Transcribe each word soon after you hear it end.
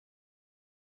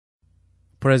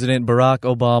President Barack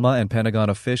Obama and Pentagon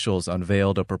officials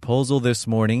unveiled a proposal this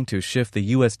morning to shift the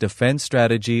U.S. defense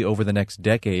strategy over the next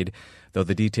decade. Though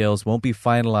the details won't be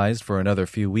finalized for another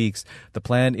few weeks, the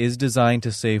plan is designed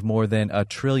to save more than $1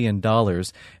 trillion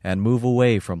and move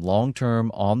away from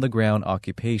long-term, on-the-ground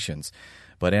occupations.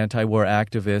 But anti-war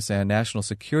activists and national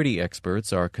security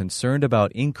experts are concerned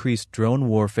about increased drone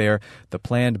warfare, the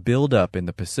planned buildup in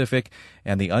the Pacific,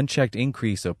 and the unchecked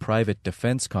increase of private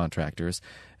defense contractors.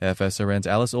 FSRN's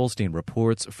Ollstein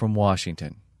reports from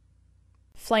Washington.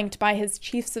 Flanked by his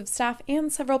chiefs of staff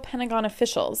and several Pentagon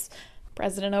officials,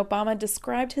 President Obama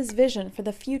described his vision for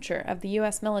the future of the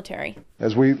U.S. military.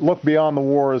 As we look beyond the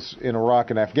wars in Iraq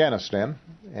and Afghanistan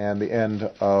and the end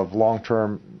of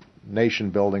long-term nation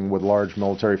building with large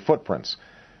military footprints,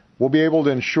 we'll be able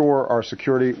to ensure our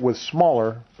security with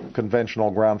smaller conventional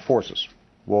ground forces.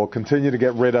 We'll continue to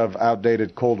get rid of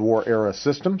outdated Cold War era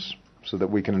systems so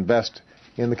that we can invest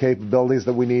in the capabilities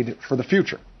that we need for the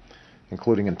future,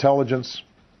 including intelligence,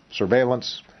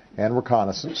 surveillance, and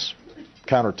reconnaissance,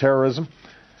 counterterrorism,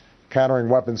 countering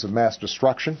weapons of mass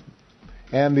destruction,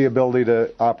 and the ability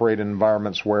to operate in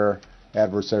environments where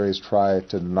adversaries try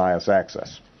to deny us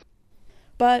access.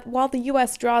 But while the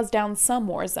U.S. draws down some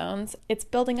war zones, it's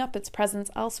building up its presence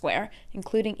elsewhere,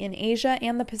 including in Asia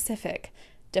and the Pacific.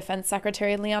 Defense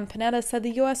Secretary Leon Panetta said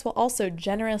the U.S. will also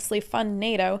generously fund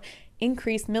NATO,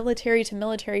 increase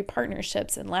military-to-military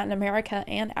partnerships in Latin America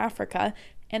and Africa,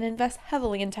 and invest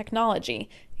heavily in technology,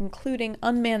 including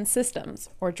unmanned systems,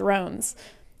 or drones.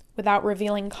 Without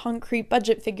revealing concrete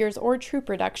budget figures or troop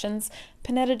reductions,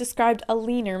 Panetta described a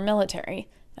leaner military.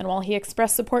 And while he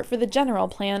expressed support for the general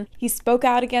plan, he spoke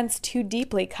out against too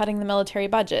deeply cutting the military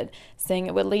budget, saying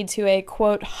it would lead to a,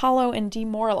 quote, hollow and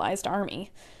demoralized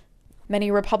army. Many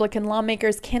Republican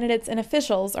lawmakers, candidates, and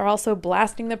officials are also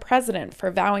blasting the president for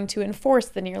vowing to enforce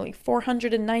the nearly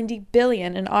 $490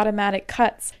 billion in automatic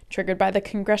cuts triggered by the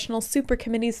Congressional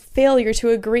Supercommittee's failure to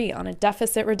agree on a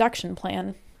deficit reduction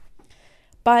plan.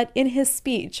 But in his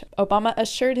speech, Obama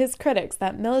assured his critics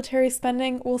that military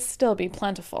spending will still be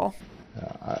plentiful.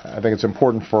 I think it's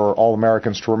important for all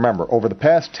Americans to remember, over the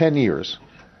past 10 years,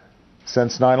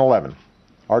 since 9/11,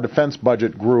 our defense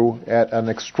budget grew at an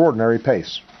extraordinary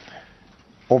pace.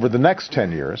 Over the next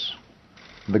 10 years,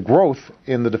 the growth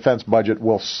in the defense budget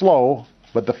will slow,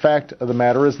 but the fact of the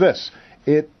matter is this: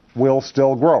 it will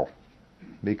still grow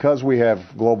because we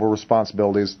have global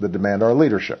responsibilities that demand our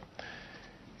leadership.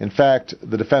 In fact,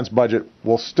 the defense budget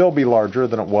will still be larger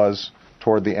than it was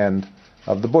toward the end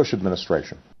of the Bush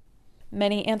administration.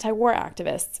 Many anti-war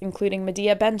activists, including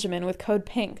Medea Benjamin with Code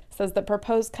Pink, says the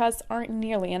proposed cuts aren't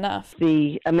nearly enough.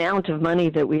 The amount of money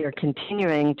that we are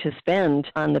continuing to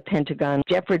spend on the Pentagon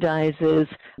jeopardizes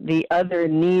the other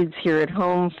needs here at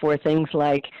home for things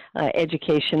like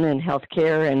education and health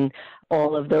care and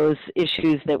all of those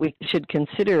issues that we should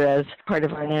consider as part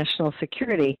of our national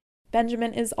security.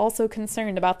 Benjamin is also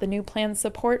concerned about the new plan's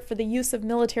support for the use of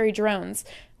military drones,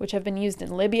 which have been used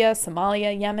in Libya,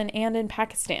 Somalia, Yemen, and in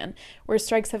Pakistan, where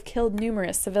strikes have killed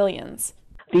numerous civilians.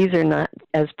 These are not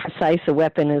as precise a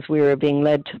weapon as we are being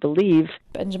led to believe.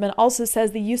 Benjamin also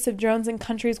says the use of drones in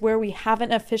countries where we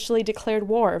haven't officially declared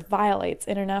war violates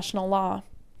international law.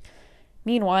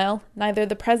 Meanwhile, neither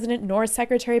the president nor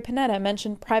Secretary Panetta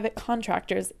mentioned private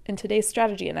contractors in today's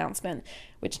strategy announcement,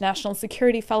 which National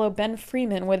Security fellow Ben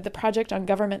Freeman with the Project on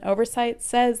Government Oversight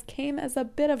says came as a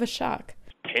bit of a shock.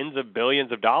 Tens of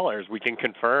billions of dollars we can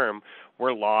confirm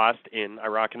were lost in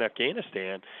Iraq and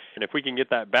Afghanistan. And if we can get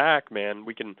that back, man,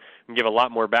 we can give a lot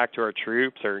more back to our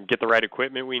troops or get the right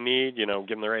equipment we need, give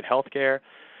them the right health care.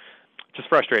 Just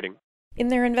frustrating. In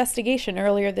their investigation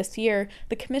earlier this year,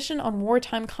 the Commission on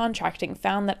Wartime Contracting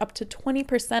found that up to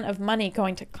 20% of money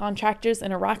going to contractors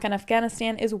in Iraq and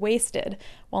Afghanistan is wasted,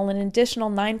 while an additional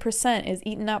 9% is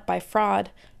eaten up by fraud.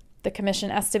 The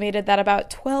Commission estimated that about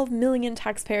 12 million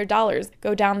taxpayer dollars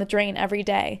go down the drain every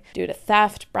day due to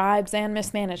theft, bribes, and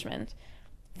mismanagement.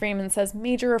 Freeman says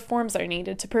major reforms are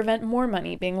needed to prevent more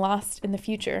money being lost in the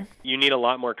future. You need a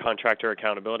lot more contractor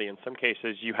accountability. In some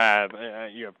cases, you have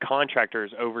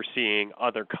contractors overseeing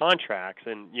other contracts,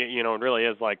 and it really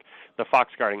is like the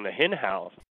fox guarding the hen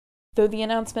house. Though the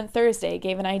announcement Thursday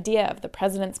gave an idea of the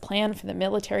president's plan for the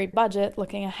military budget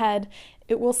looking ahead,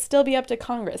 it will still be up to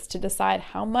Congress to decide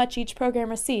how much each program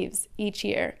receives each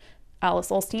year. Alice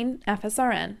Ollstein,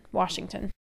 FSRN,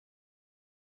 Washington.